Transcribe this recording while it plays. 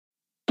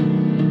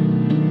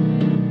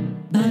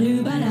If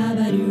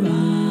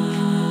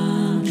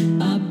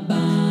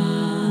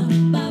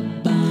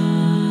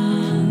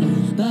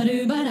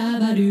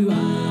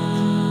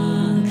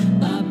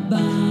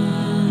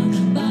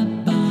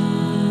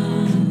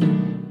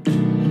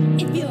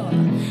you're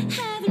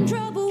having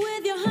trouble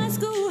with your high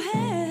school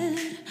head,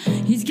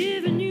 he's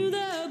giving you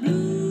the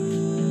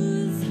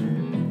blues.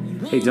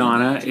 Hey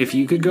Donna, if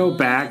you could go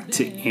back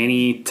to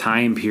any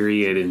time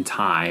period in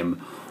time,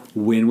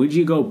 when would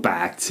you go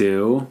back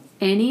to?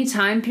 Any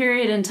time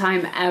period in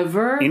time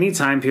ever? Any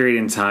time period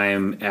in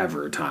time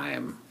ever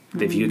time.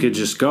 If you could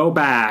just go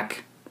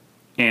back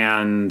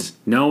and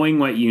knowing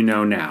what you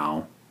know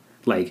now,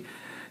 like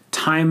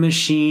time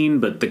machine,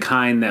 but the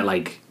kind that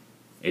like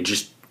it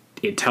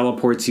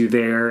teleports you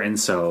there, and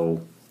so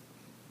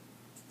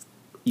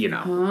you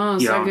know. Oh,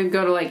 so I could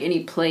go to like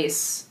any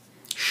place.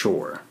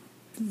 Sure.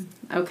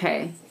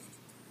 Okay.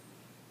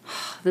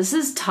 This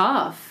is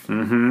tough.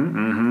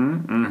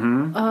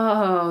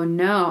 Oh,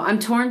 no. I'm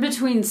torn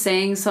between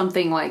saying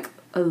something like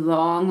a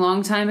long,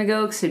 long time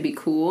ago because it'd be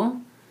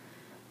cool,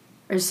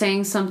 or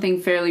saying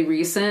something fairly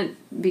recent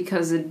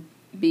because it'd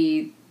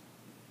be,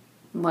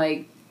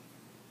 like,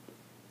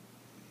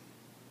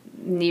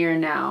 near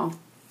now.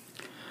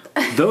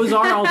 Those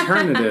are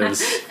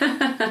alternatives.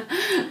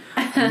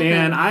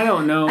 Man, I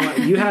don't know.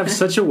 You have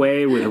such a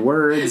way with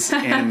words,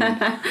 and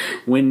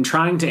when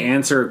trying to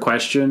answer a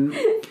question,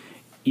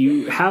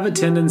 you have a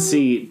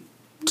tendency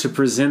to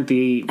present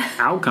the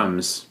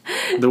outcomes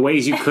the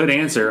ways you could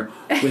answer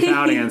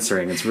without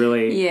answering. It's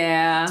really,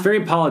 Yeah. it's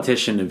very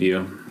politician of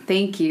you.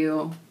 Thank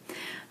you.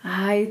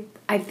 I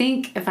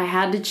think if I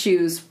had to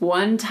choose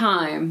one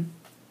time,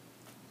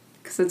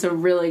 because it's a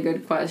really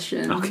good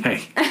question.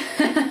 Okay.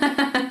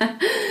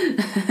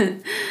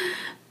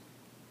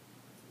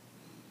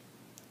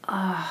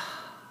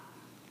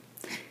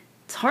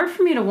 It's hard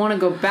for me to want to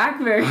go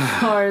back very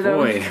far,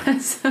 though, Boy.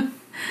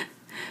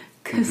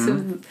 because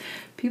of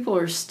people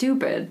are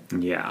stupid.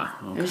 Yeah.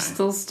 Okay. They're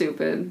still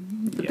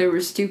stupid, but Yeah. they were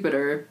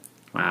stupider.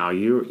 Wow,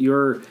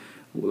 you're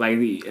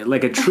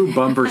like a true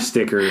bumper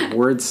sticker.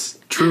 Words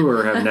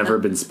truer have never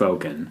been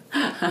spoken.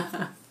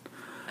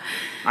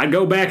 I'd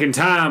go back in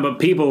time, but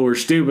people were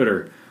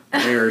stupider.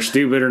 They're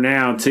stupider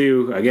now,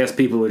 too. I guess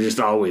people are just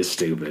always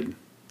stupid.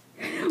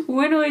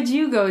 When would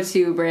you go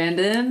to,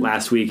 Brandon?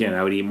 Last weekend,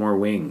 I would eat more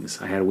wings.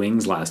 I had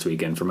wings last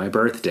weekend for my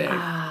birthday.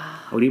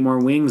 I would eat more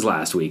wings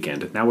last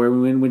weekend. Now,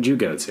 when would you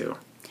go to?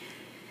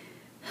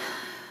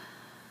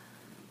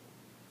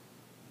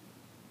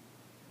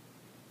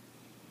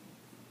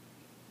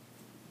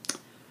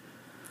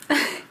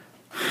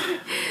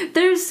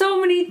 There's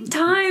so many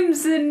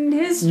times in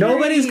history.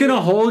 Nobody's going to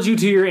hold you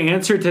to your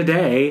answer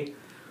today.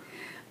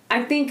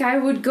 I think I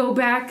would go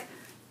back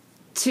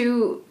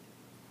to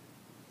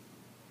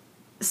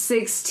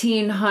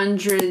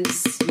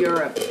 1600s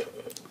Europe.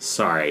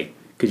 Sorry.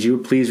 Could you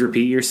please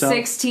repeat yourself?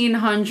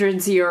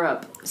 1600s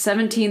Europe.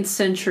 17th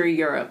century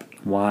Europe.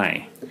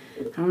 Why?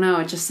 I don't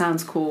know, it just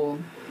sounds cool.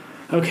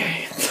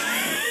 Okay.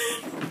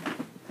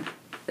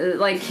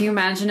 Like, can you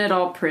imagine it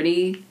all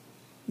pretty?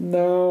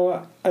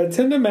 No, I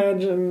tend to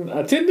imagine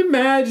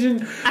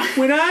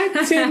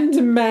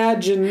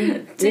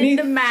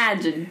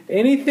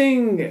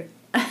anything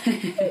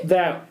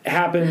that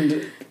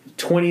happened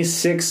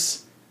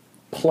 26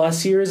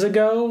 plus years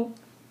ago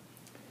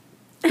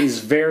is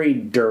very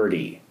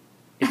dirty.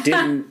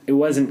 It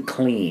wasn't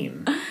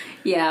clean.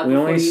 Yeah,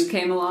 before you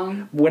came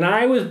along. When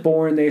I was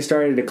born, they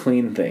started to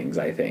clean things,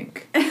 I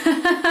think.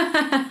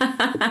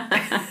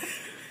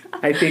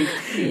 I think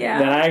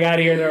that I got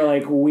here and they're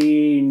like,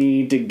 we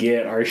need to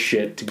get our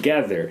shit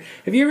together.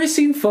 Have you ever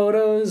seen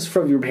photos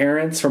from your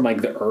parents from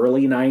like the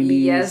early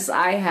 90s? Yes,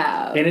 I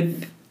have. And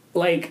it,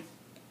 like,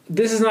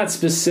 this is not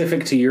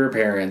specific to your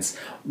parents,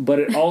 but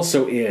it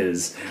also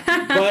is.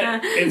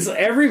 But it's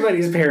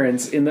everybody's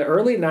parents in the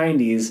early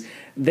 90s.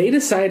 They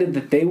decided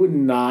that they would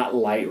not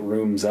light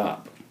rooms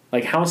up.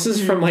 Like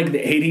houses from like the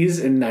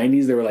 80s and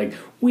 90s, they were like,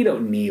 we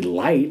don't need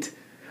light.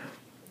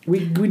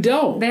 We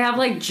don't. They have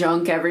like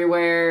junk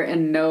everywhere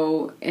and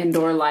no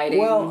indoor lighting.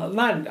 Well,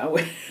 not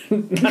to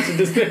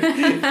just,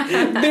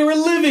 they were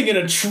living in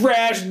a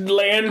trashed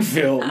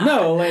landfill.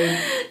 No, like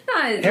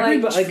not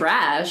like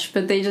trash,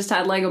 but they just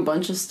had like a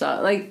bunch of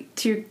stuff. Like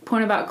to your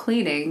point about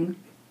cleaning.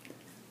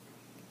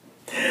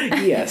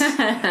 Yes.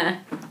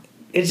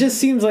 It just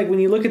seems like when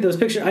you look at those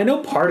pictures, I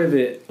know part of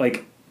it,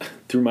 like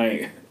through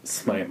my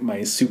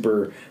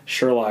super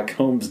Sherlock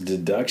Holmes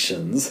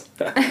deductions,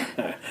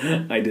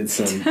 I did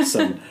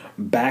some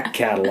back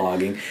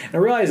cataloging, and I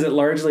realized that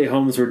largely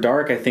homes were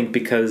dark, I think,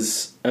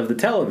 because of the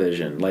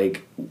television.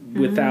 Like,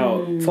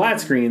 without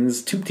flat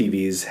screens, tube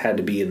TVs had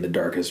to be in the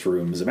darkest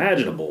rooms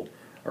imaginable,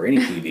 or any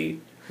TV.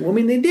 Well, I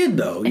mean, they did,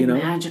 though, you know?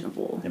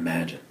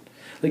 Imagine.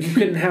 Like, you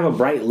couldn't have a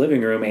bright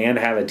living room and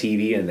have a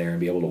TV in there and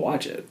be able to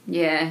watch it.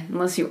 Yeah,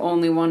 unless you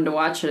only wanted to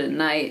watch it at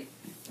night.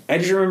 I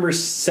just remember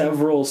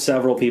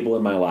several people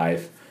in my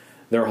life,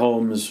 their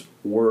homes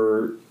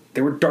were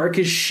dark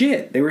as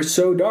shit. They were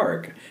so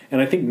dark.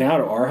 And I think now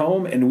to our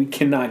home, and we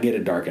cannot get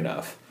it dark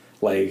enough.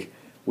 Like,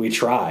 we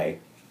try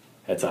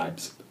at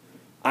times.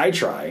 I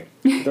try.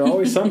 There's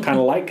always some kind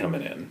of light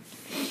coming in.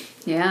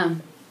 Yeah.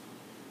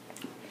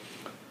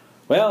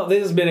 Well,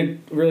 this has been a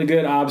really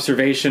good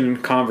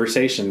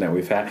conversation that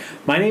we've had.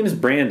 My name is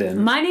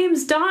Brandon. My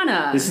name's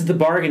Donna. This is The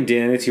Bargain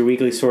Den. It's your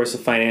weekly source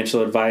of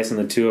financial advice on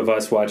the two of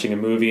us watching a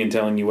movie and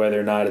telling you whether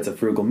or not it's a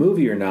frugal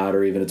movie or not,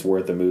 or even it's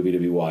worth a movie to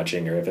be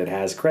watching, or if it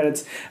has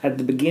credits at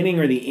the beginning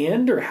or the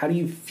end, or how do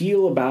you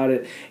feel about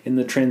it in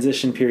the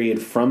transition period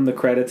from the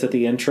credits at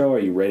the intro? Are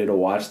you ready to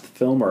watch the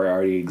film, or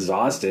are you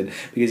exhausted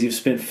because you've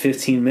spent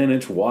 15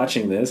 minutes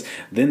watching this,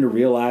 then to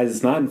realize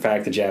it's not in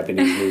fact a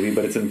Japanese movie,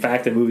 but it's in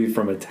fact a movie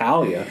from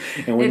Italia?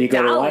 And when you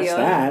go to watch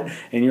that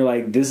and you're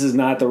like, this is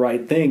not the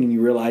right thing, and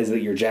you realize that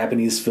your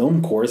Japanese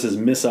film course has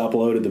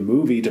misuploaded the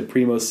movie to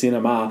Primo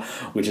Cinema,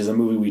 which is a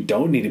movie we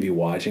don't need to be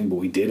watching, but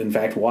we did in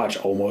fact watch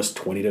almost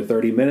 20 to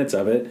 30 minutes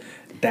of it.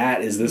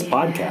 That is this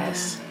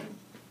podcast.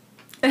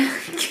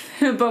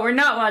 But we're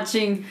not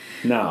watching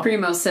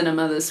Primo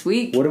Cinema this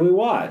week. What did we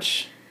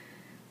watch?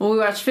 Well, we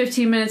watched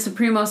 15 minutes of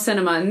Primo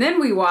Cinema, and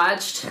then we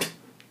watched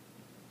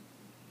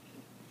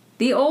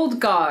The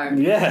Old Guard.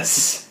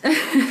 Yes.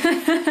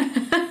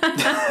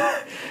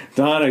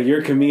 Donna,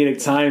 your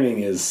comedic timing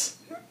is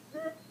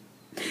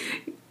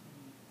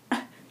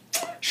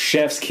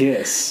chef's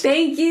kiss.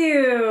 Thank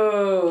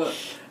you,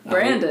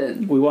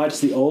 Brandon. We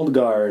watched The Old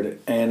Guard,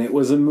 and it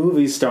was a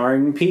movie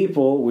starring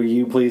people. Will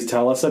you please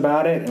tell us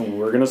about it? And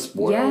we're going to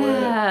spoil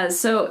it. Yeah,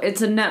 so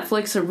it's a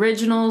Netflix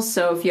original,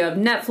 so if you have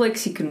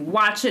Netflix, you can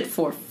watch it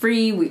for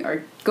free. We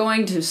are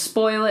going to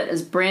spoil it,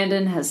 as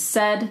Brandon has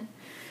said.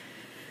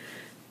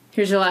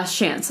 Here's your last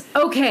chance.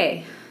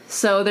 Okay,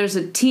 so there's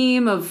a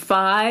team of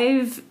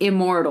 5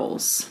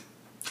 immortals.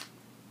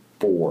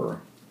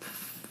 4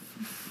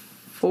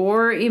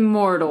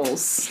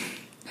 immortals.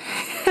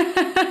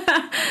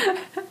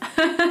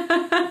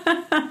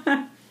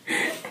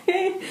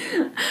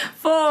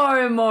 4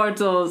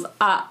 immortals.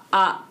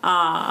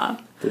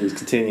 Please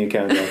continue,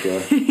 Count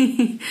Dracula.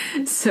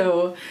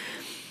 So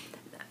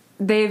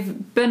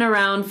they've been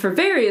around for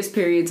various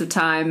periods of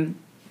time,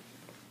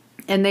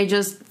 and they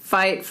just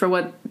fight for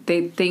what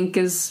they think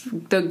is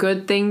the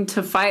good thing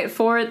to fight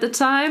for at the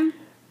time.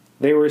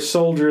 They were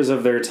soldiers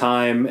of their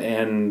time,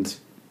 and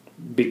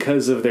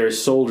because of their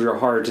soldier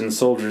heart and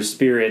soldier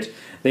spirit,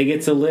 they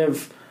get to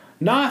live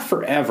not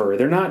forever.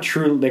 They're not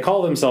true. They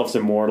call themselves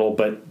immortal,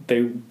 but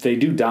they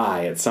do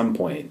die at some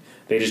point.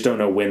 They just don't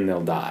know when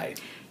they'll die.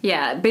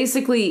 Yeah,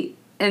 basically,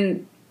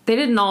 and they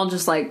didn't all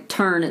just like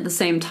turn at the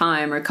same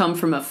time or come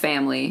from a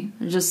family.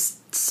 They're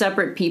just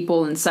separate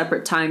people in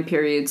separate time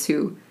periods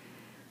who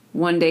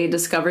one day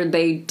discovered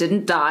they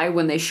didn't die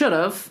when they should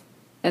have,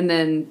 and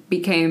then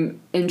became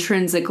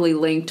intrinsically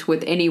linked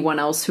with anyone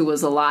else who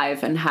was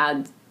alive and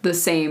had the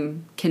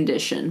same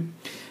condition.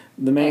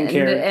 The main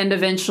character. And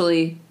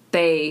eventually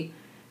they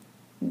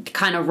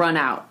kind of run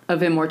out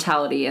of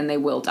immortality and they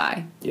will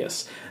die.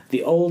 Yes.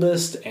 The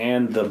oldest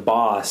and the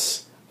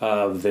boss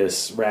of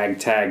this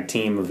ragtag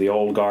team of the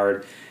Old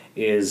Guard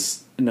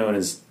is known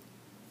as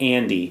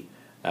Andy.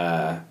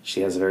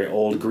 She has a very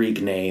old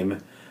Greek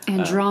name.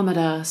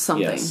 Andromeda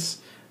something. Yes.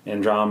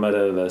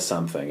 Andromeda the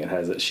something. It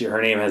has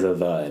her name has a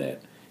the in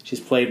it. She's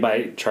played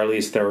by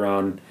Charlize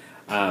Theron.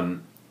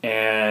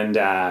 And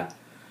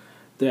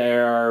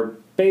they're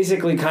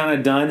basically kind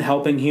of done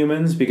helping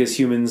humans because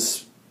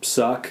humans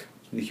suck.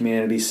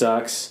 Humanity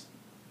sucks.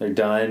 They're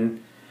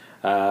done.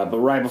 But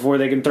right before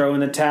they can throw in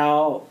the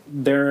towel,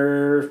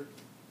 their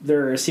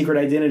secret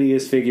identity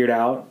is figured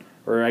out.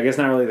 Or I guess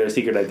not really their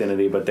secret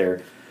identity, but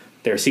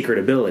their secret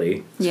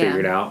ability is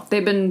figured out.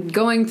 They've been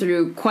going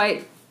through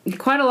quite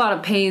a lot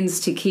of pains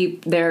to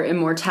keep their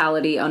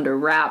immortality under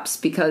wraps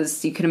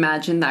because you can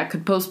imagine that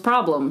could pose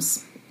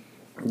problems.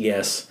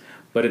 Yes.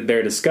 But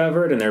they're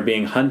discovered and they're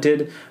being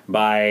hunted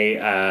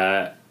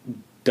by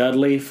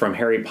Dudley from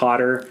Harry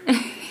Potter.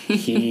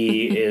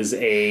 He is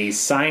a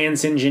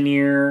science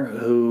engineer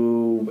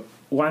who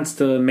wants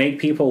to make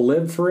people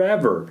live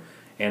forever.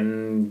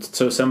 And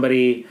so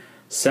somebody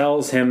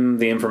sells him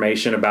the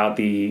information about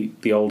the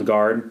Old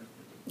Guard,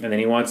 and then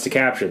he wants to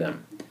capture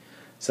them.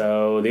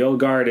 So the Old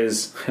Guard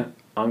is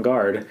on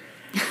guard.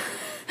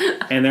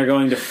 And they're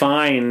going to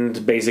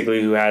find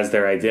basically who has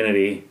their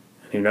identity,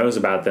 who knows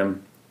about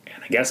them,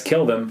 and I guess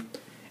kill them.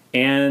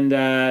 And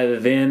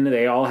then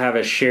they all have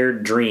a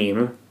shared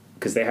dream,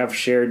 because they have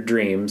shared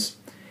dreams.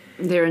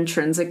 They're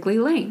intrinsically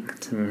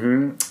linked.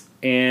 Mm-hmm.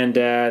 And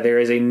there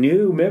is a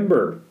new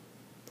member,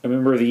 a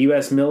member of the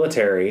U.S.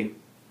 military.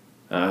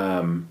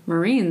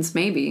 Marines,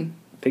 maybe.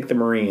 I think the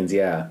Marines,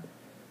 yeah.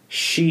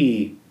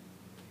 She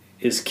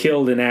is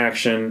killed in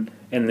action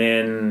and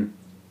then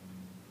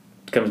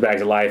comes back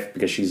to life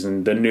because she's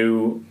the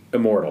new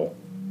immortal.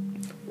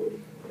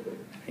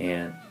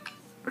 And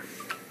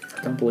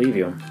I don't believe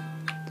you.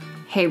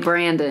 Hey,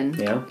 Brandon.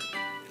 Yeah?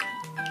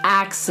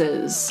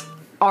 Axes.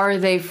 Are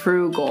they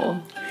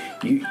frugal?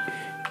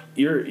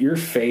 Your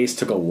face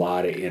took a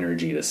lot of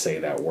energy to say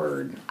that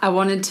word. I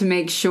wanted to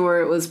make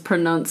sure it was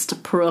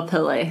pronounced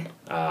properly.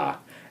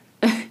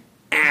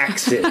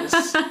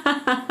 Axes.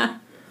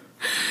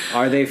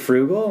 Are they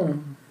frugal?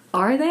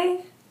 Are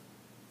they?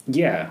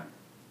 Yeah.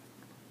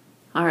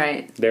 All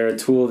right. They're a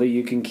tool that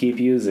you can keep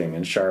using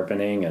and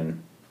sharpening,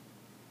 and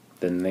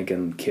then they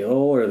can kill,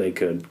 or they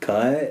could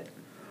cut,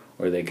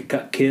 or they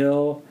could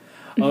kill.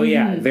 Oh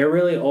yeah, they're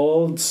really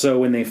old, so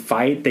when they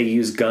fight, they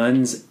use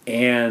guns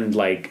and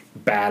like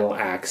battle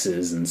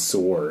axes and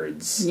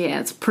swords. Yeah,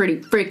 it's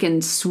pretty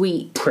freaking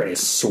sweet. Pretty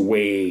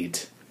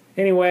sweet.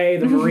 Anyway,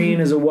 the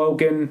Marine is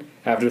awoken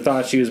after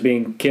thought she was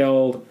being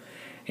killed,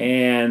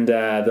 and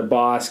the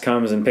boss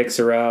comes and picks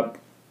her up.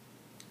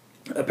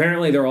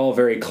 Apparently, they're all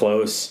very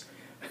close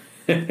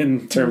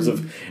in terms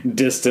of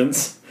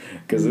distance,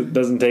 because it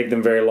doesn't take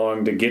them very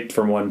long to get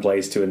from one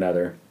place to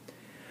another.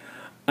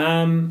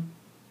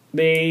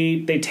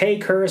 They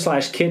take her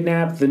 /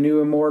 kidnap the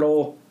new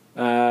immortal,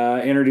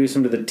 introduce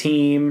him to the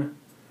team.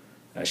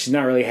 She's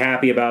not really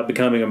happy about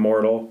becoming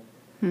immortal.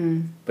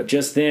 But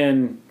just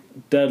then,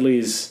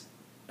 Dudley's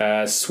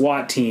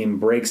SWAT team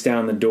breaks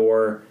down the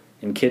door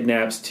and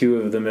kidnaps 2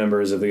 of the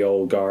members of the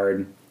old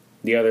guard.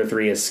 The other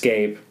 3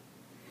 escape.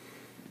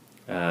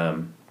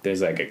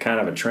 There's like a kind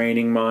of a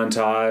training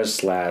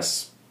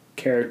montage /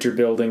 character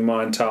building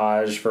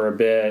montage for a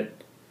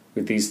bit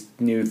with these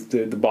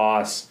the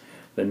boss,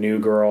 the new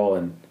girl,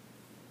 and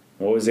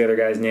what was the other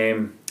guy's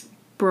name?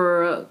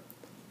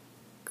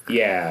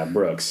 Yeah,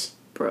 Brooks.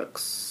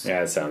 Yeah,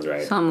 that sounds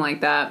right. Something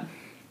like that.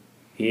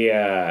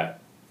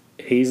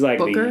 He's like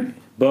Booker?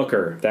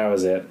 Booker, that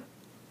was it.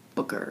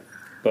 Booker.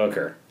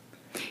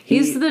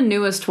 He's He's the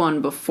newest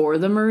one before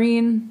the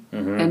Marine,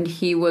 and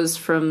he was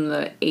from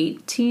the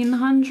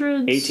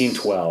 1800s?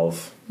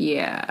 1812.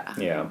 Yeah.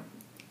 Yeah.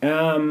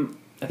 I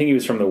think he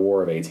was from the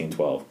War of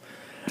 1812.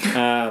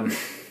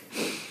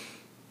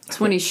 It's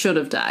when he should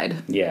have died.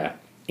 Yeah.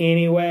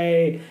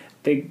 Anyway,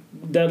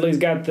 Dudley's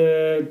got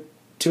the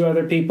 2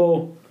 other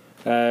people.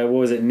 What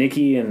was it,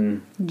 Nikki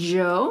and...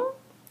 Joe?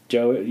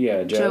 Joe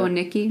and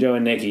Nikki. Joe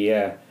and Nikki,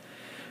 yeah.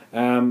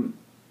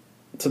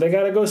 So they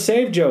gotta go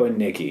save Joe and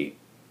Nikki.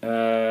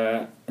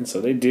 And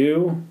so they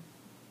do.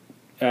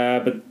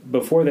 But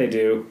before they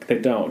do, they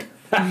don't.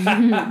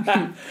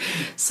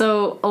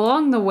 So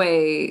along the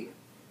way,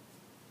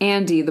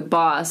 Andy, the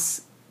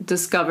boss,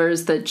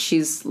 discovers that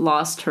she's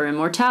lost her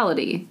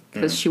immortality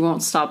because she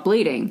won't stop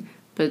bleeding.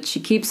 But she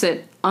keeps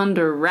it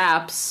under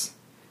wraps,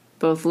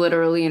 both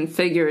literally and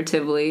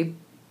figuratively.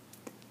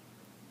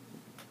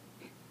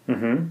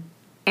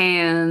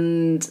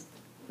 And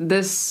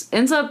this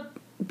ends up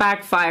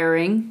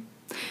backfiring.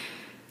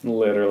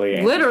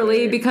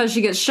 Literally, because she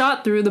gets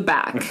shot through the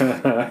back.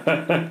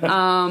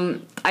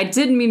 I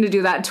didn't mean to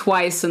do that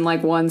twice in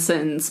like one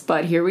sentence,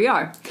 but here we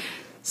are.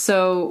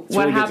 So it's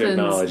what really happens? Good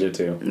to acknowledge it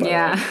too.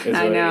 Yeah,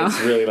 I know. It's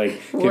really like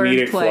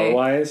comedic flow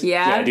wise.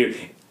 Yeah, dude.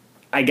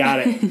 I got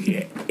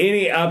it.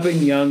 Any up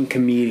and young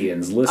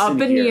comedians, listen. Up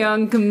and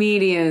young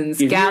comedians,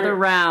 gather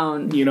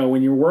round. You know,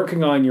 when you're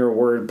working on your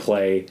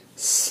wordplay,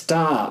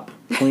 stop.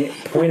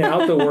 Point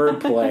out the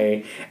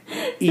wordplay.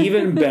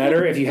 Even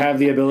better if you have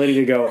the ability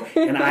to go,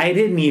 and I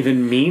didn't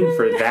even mean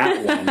for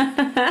that one.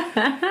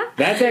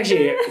 That's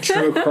actually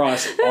true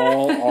across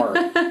all art.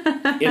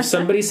 If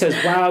somebody says,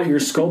 wow, your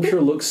sculpture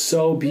looks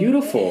so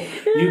beautiful,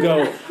 you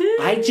go,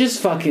 I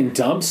just fucking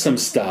dumped some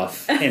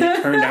stuff and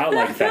it turned out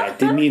like that.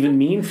 Didn't even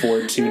mean for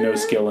it to, no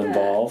skill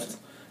involved.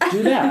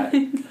 Do that.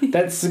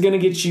 That's going to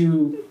get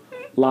you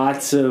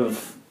lots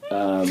of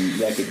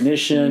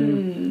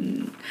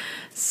recognition.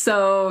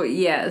 So,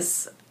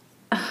 yes,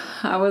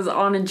 I was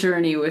on a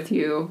journey with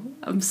you.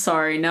 I'm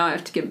sorry, now I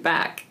have to get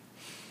back.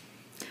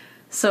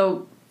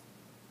 So,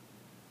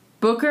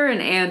 Booker and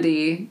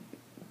Andy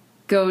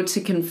go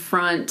to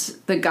confront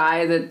the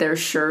guy that they're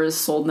sure has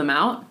sold them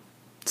out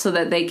so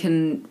that they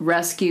can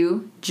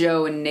rescue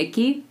Joe and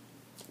Nikki.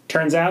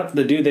 Turns out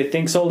the dude they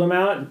think sold him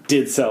out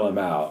did sell him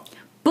out.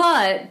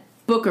 But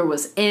Booker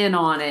was in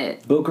on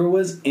it. Booker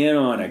was in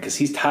on it because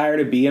he's tired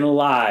of being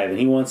alive and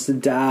he wants to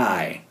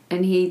die.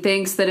 And he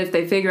thinks that if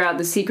they figure out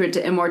the secret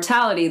to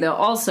immortality, they'll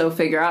also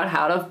figure out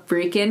how to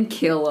freaking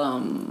kill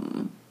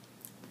him.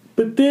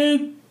 But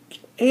then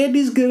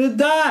Andy's gonna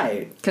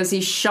die. Because he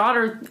shot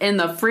her in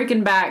the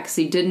freaking back because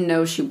he didn't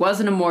know she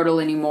wasn't immortal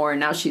anymore, and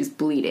now she's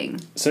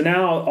bleeding. So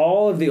now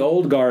all of the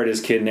old guard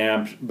is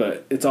kidnapped,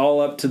 but it's all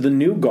up to the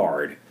new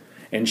guard.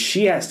 And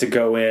she has to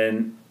go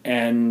in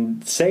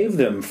and save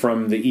them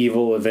from the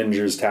evil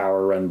Avengers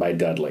Tower run by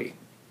Dudley.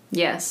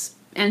 Yes,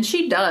 and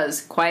she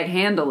does quite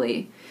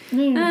handily.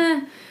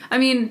 I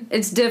mean,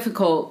 it's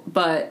difficult,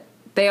 but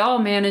they all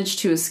manage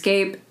to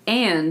escape,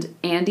 and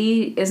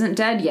Andy isn't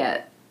dead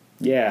yet.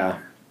 Yeah,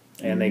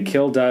 and they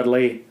kill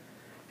Dudley,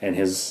 and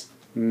his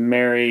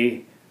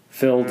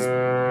Mary-filled...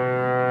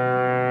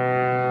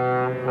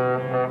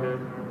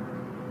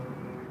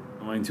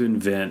 going to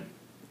invent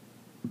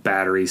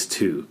Batteries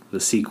 2, the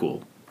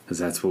sequel, because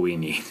that's what we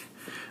need.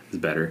 It's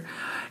better.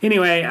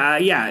 Anyway,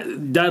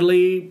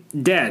 Dudley,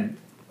 dead.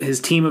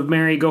 His team of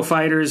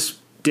merry-go-fighters,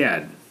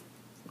 dead.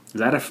 Is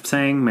that a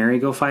saying?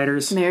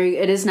 Merry-go-fighters?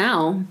 It is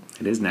now.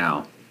 It is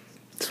now.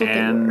 That's what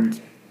and they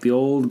were. The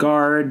old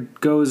guard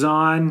goes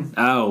on.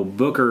 Oh,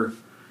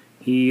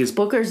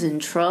 Booker's in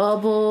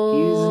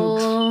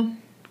trouble.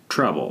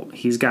 trouble.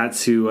 He's got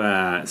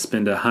to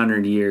spend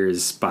 100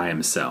 years by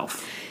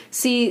himself.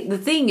 See, the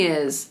thing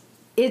is,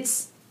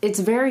 it's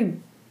very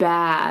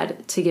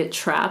bad to get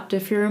trapped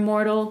if you're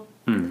immortal.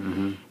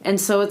 Mm-hmm. And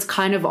so it's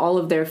kind of all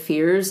of their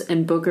fears,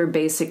 and Booker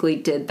basically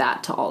did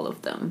that to all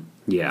of them.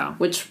 Yeah.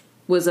 Which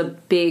was a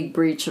big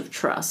breach of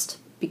trust,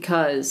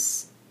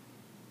 because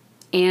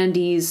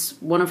Andy's,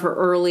 one of her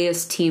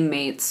earliest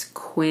teammates,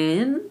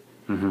 Quinn,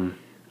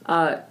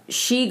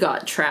 she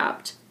got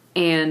trapped,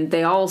 and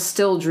they all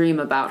still dream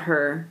about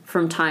her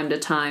from time to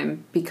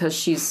time because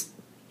she's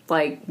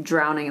like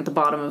drowning at the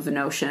bottom of an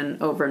ocean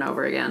over and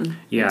over again.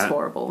 Yeah. It's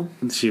horrible.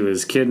 She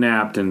was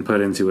kidnapped and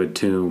put into a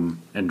tomb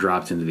and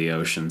dropped into the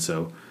ocean.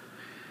 So,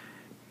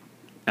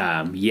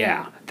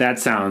 yeah, that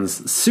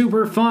sounds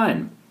super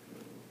fun.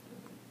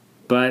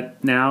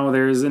 But now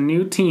there's a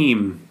new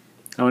team.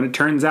 Oh, and it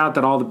turns out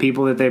that all the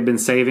people that they've been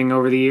saving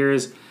over the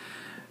years,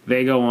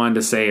 they go on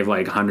to save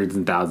like hundreds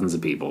and thousands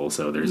of people.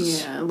 So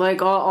there's... Yeah,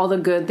 like all the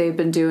good they've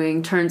been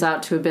doing turns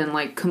out to have been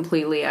like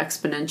completely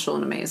exponential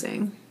and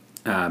amazing.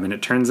 And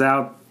it turns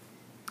out,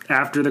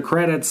 after the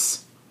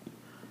credits,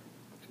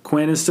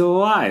 Quinn is still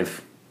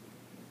alive.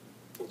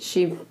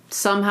 She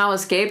somehow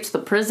escaped the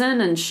prison,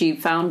 and she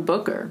found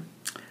Booker.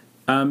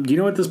 Do you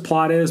know what this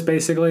plot is,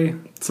 basically?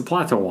 It's a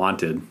plot to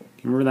Wanted.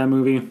 You remember that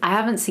movie? I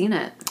haven't seen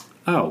it.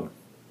 Oh.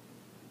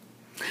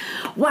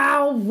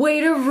 Wow,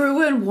 way to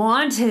ruin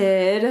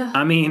Wanted.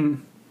 I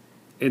mean,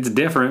 it's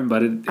different,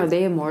 but it... Are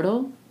they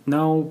immortal?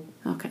 No.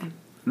 Okay.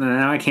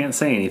 Now I can't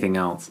say anything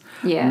else.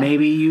 Yeah.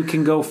 Maybe you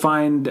can go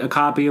find a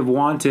copy of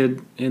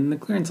Wanted in the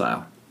clearance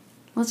aisle.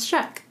 Let's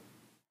check.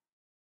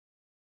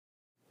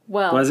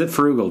 Well. Was it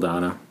frugal,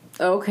 Donna?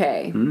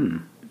 Okay.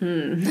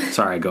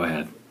 Sorry, go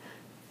ahead.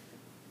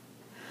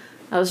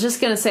 I was just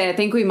going to say, I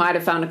think we might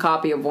have found a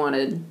copy of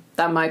Wanted.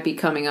 That might be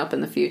coming up in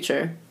the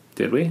future.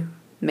 Did we?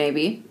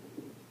 Maybe.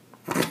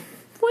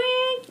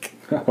 Wink!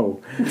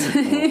 Oh,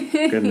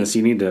 goodness,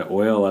 you need to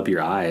oil up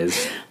your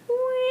eyes.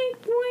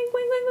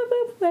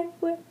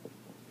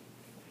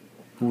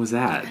 What was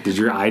that? Did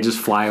your eye just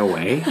fly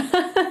away?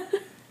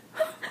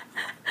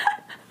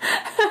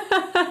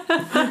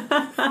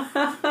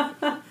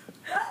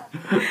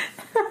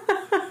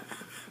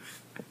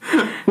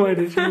 Why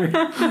did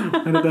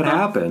that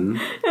happen?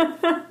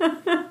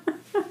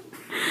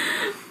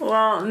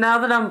 Well, now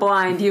that I'm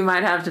blind, you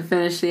might have to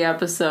finish the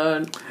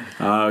episode.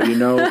 Oh,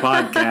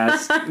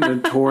 podcast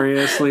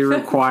notoriously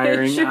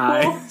requiring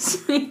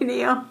eyes.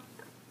 Medium.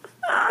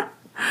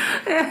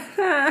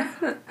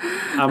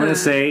 I'm going to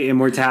say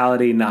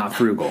immortality, not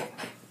frugal.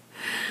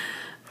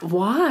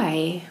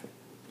 Why?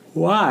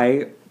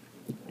 Why?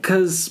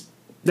 Because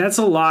that's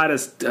a lot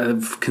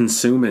of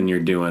consuming you're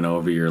doing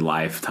over your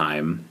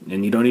lifetime,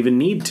 and you don't even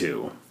need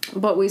to.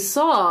 But we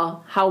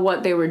saw how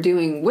what they were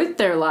doing with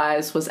their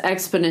lives was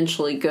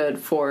exponentially good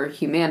for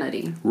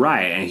humanity.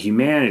 Right, and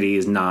humanity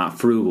is not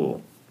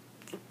frugal.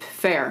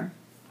 Fair.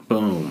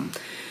 Boom.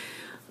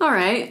 All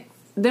right.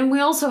 Then we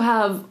also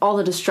have all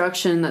the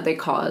destruction that they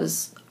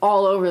cause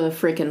all over the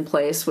frickin'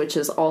 place, which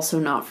is also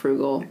not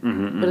frugal.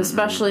 But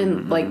especially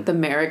in, like, the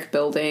Merrick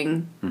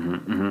building,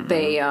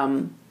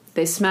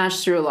 they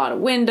smash through a lot of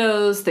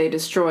windows. They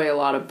destroy a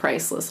lot of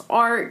priceless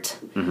art.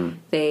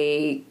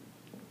 They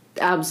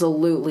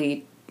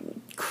absolutely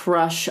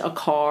crush a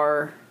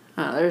car.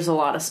 There's a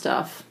lot of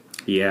stuff.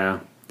 Yeah.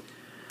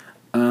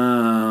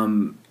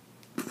 I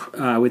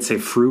would say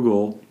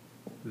frugal.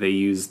 They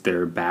use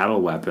their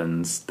battle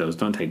weapons. Those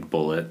don't take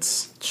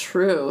bullets.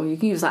 True. You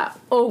can use that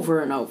over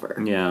and over.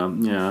 Yeah.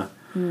 No.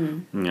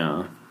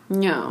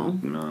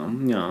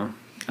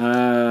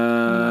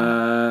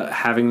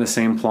 Having the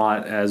same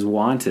plot as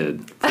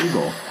Wanted.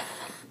 Frugal.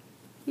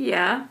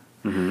 Yeah.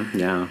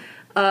 Yeah.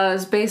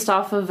 It's based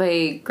off of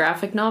a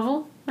graphic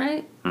novel,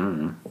 right?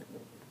 All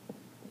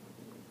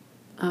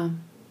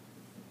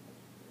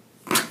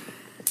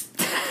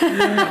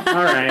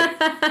right.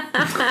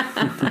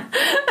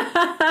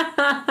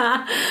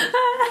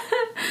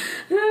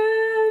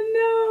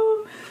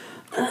 No.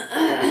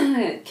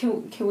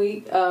 Can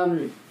we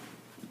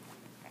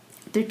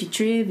dirty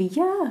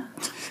trivia?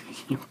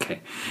 Okay.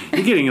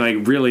 You're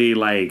getting really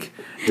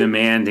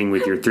demanding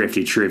with your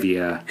thrifty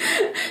trivia.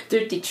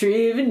 Dirty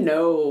trivia,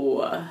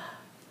 no.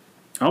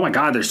 Oh my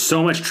god, there's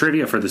so much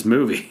trivia for this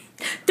movie.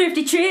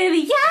 Thrifty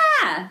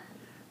trivia!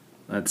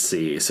 Let's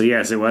see. So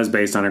yes, it was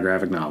based on a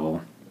graphic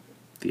novel.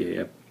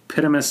 The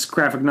eponymous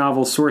graphic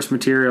novel source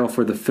material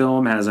for the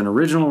film has an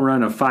original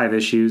run of 5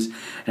 issues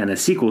and a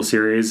sequel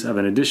series of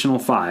an additional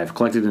 5,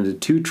 collected into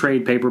 2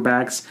 trade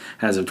paperbacks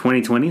as of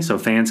 2020, so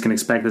fans can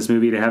expect this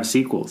movie to have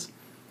sequels.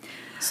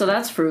 So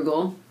that's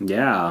frugal.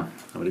 Yeah,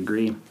 I would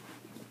agree.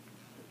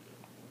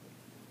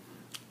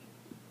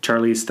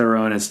 Charlize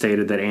Theron has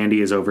stated that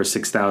Andy is over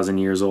 6,000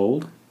 years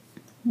old.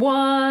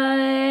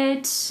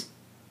 What?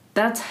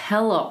 That's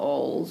hella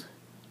old.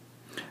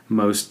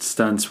 Most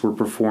stunts were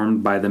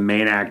performed by the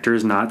main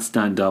actors, not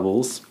stunt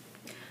doubles.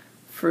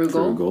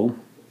 Frugal.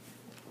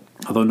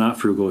 Although not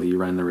frugal if you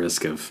run the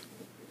risk of,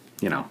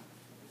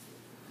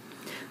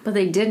 But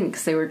they didn't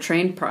because they were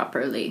trained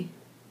properly.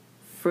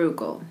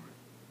 Frugal.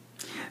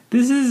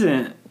 This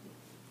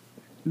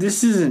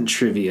isn't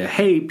trivia.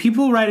 Hey,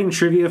 people writing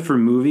trivia for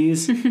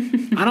movies,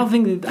 I don't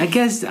think that, I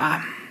guess,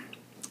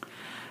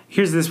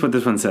 here's what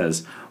this one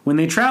says. When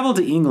they travel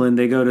to England,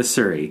 they go to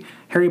Surrey.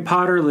 Harry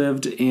Potter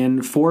lived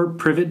in 4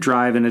 Privet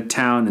Drive in a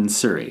town in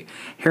Surrey.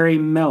 Harry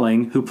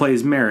Melling, who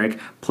plays Merrick,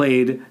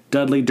 played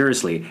Dudley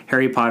Dursley,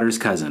 Harry Potter's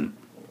cousin.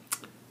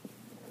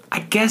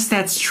 I guess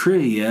that's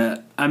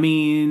trivia. I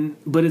mean,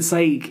 but it's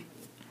like,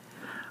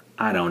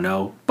 I don't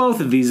know. Both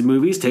of these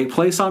movies take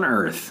place on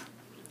Earth.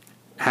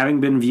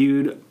 Having been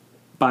viewed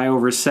by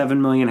over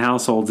 7 million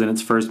households in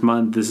its first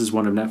month, this is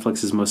one of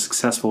Netflix's most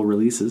successful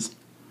releases.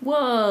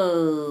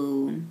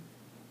 Whoa.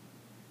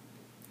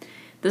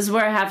 This is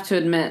where I have to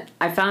admit,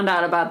 I found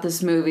out about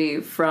this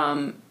movie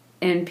from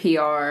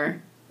NPR,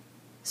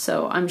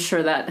 so I'm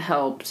sure that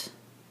helped.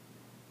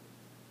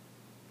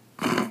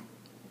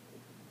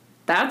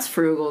 That's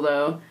frugal,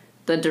 though.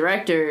 The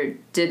director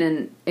did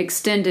an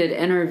extended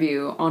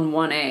interview on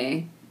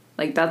 1A.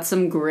 Like, that's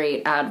some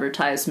great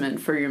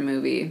advertisement for your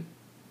movie.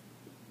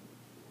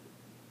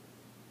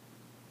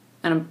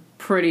 And I'm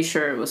pretty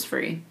sure it was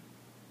free.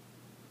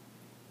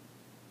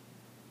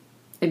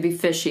 It'd be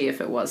fishy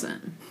if it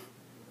wasn't.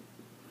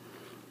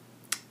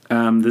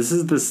 This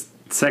is the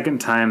second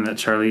time that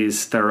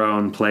Charlize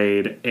Theron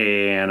played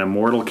an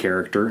immortal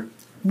character.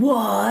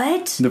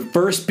 What? The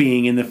first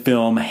being in the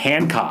film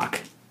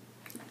Hancock.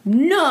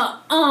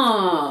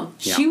 Nuh-uh.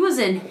 Yeah. She was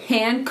in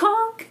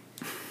Hancock?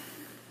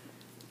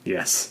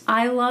 Yes.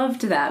 I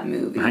loved that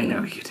movie. I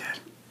know you did.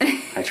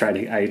 I try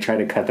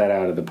to cut that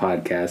out of the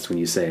podcast when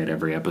you say it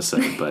every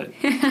episode, but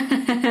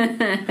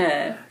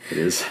it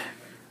is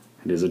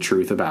a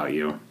truth about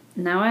you.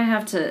 Now I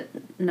have to...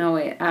 No,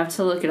 wait. I have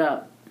to look it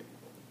up.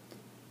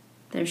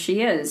 There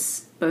she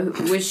is. But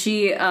was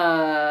she,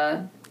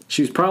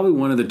 She was probably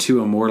one of the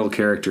 2 immortal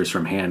characters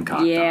from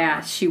Hancock. Yeah,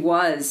 Donna. she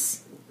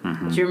was.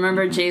 Mm-hmm. Do you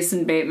remember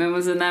Jason Bateman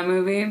was in that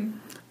movie?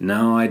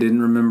 No, I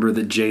didn't remember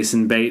that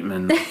Jason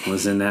Bateman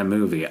was in that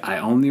movie. I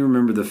only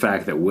remember the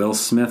fact that Will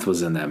Smith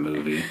was in that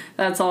movie.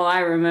 That's all I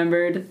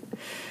remembered.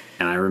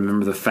 And I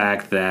remember the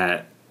fact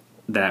that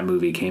that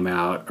movie came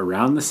out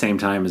around the same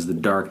time as The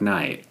Dark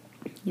Knight.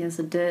 Yes,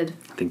 it did.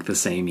 I think the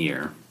same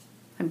year.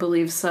 I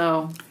believe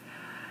so.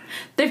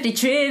 50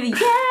 trivia!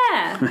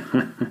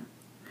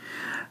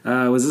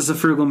 Yeah! Was this a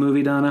frugal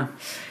movie, Donna?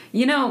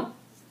 You know,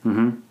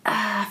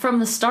 from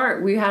the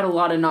start, we had a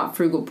lot of not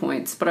frugal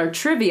points, but our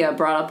trivia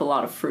brought up a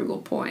lot of frugal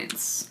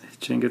points. I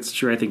think it's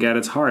true. I think at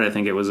its heart, I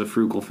think it was a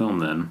frugal film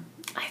then.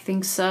 I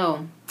think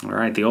so. All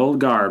right, The Old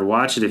Guard.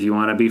 Watch it if you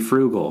want to be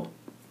frugal.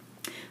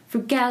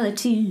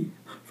 Frugality.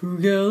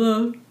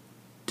 Frugality.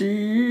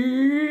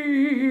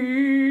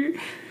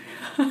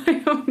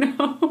 I don't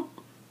know.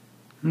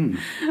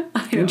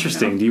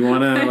 Interesting. Do you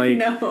want to, like...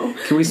 No.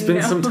 Can we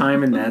spend some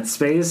time in that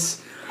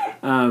space?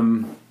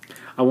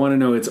 I want to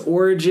know its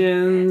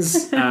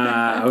origins.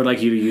 I would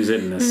like you to use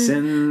it in a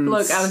sentence.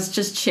 Look, I was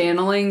just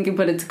channeling,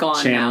 but it's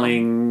gone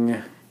Channeling.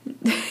 now.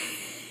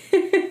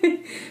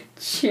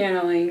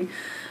 Channeling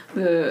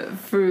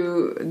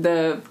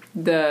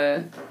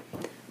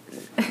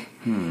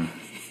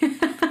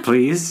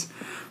Please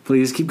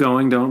keep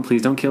going.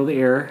 Please don't kill the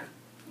air.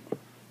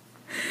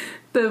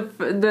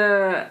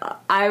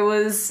 I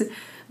was...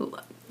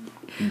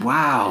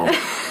 Wow.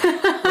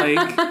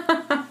 Like...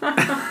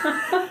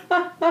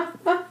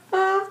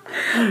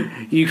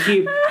 You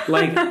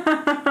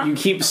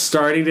keep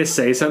starting to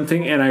say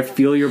something, and I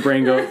feel your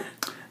brain go,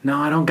 no,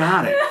 I don't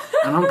got it.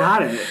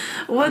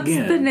 What's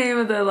Again. the name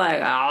of the,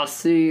 like, I'll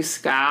see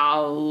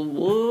scowl,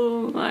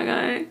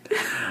 like,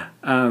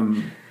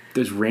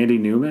 There's Randy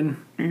Newman.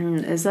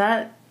 is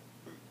that?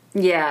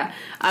 Yeah,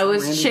 I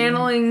was Randy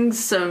channeling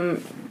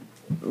some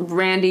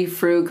Randy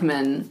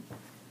Frugman,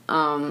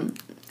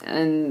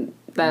 and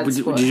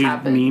that's what Did you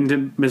happened. mean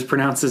to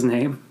mispronounce his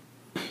name?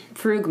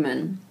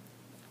 Frugman.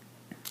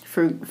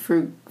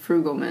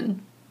 Frugalman.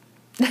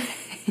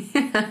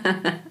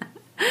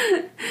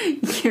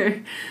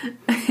 You're...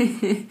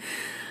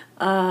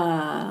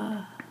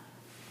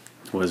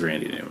 Was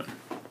Randy Newman.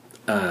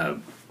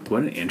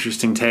 What an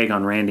interesting take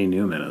on Randy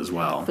Newman as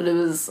well. But it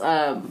was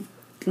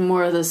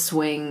more of the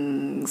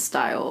swing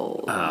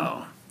style.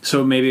 Oh.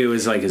 So maybe it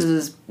was like This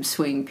his is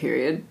swing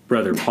period.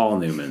 brother Paul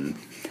Newman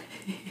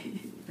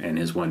and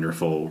his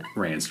wonderful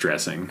ranch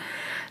dressing.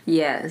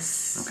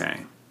 Yes.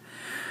 Okay.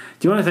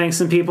 Do you want to thank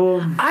some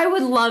people? I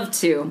would love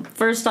to.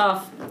 First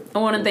off, I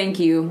want to thank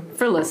you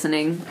for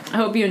listening. I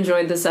hope you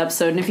enjoyed this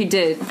episode, and if you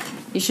did,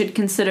 you should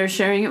consider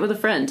sharing it with a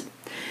friend.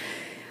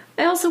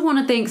 I also want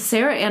to thank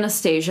Sarah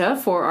Anastasia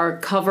for our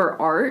cover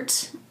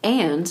art,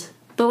 and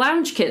the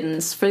Lounge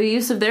Kittens for the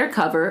use of their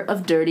cover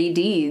of Dirty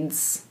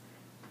Deeds.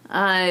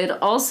 I'd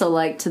also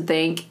like to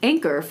thank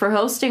Anchor for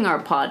hosting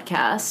our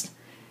podcast.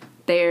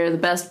 They're the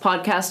best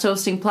podcast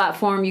hosting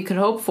platform you could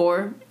hope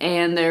for,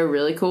 and they're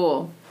really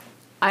cool.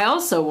 I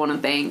also want to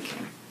thank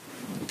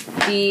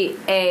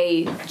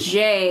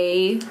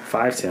DAJ,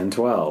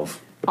 51012.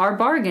 our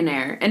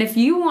bargainaire. And if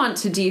you want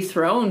to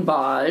dethrone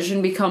Baj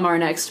and become our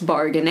next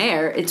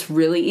bargainaire, it's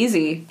really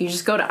easy. You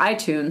just go to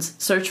iTunes,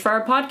 search for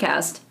our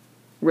podcast,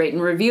 rate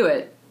and review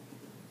it.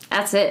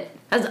 That's it.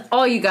 That's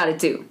all you got to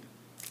do.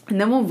 And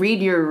then we'll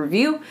read your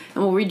review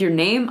and we'll read your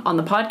name on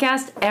the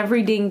podcast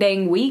every ding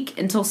dang week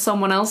until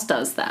someone else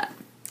does that.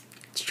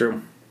 It's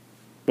true.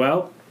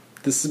 Well,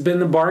 this has been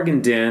the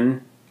Bargain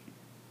Den.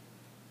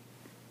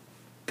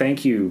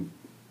 Thank you,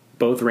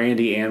 both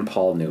Randy and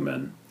Paul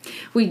Newman.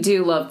 We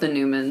do love the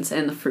Newmans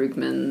and the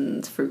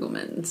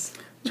Frugalmans.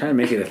 Trying to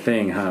make it a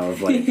thing, huh?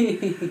 Of like,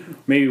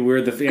 maybe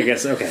we're the... I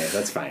guess, okay,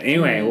 that's fine.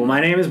 Anyway, well, my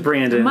name is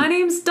Brandon. My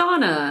name's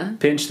Donna.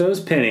 Pinch those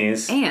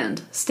pennies.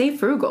 And stay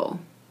frugal.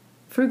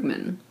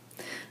 Frugman.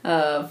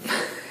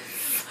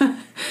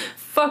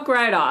 Fuck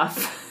right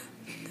off.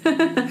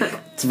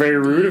 It's very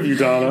rude of you,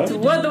 Donna. It's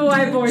what the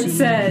whiteboard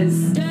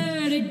says.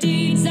 Dirty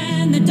deeds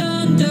and the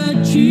done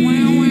dirt cheap.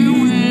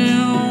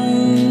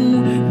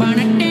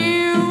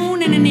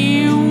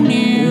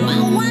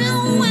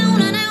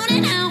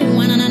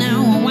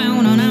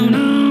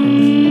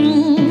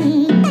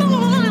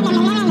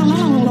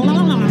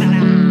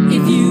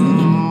 If you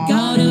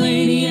got a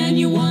lady and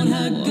you want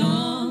her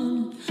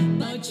gone,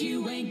 but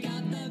you ain't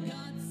got the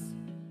gun.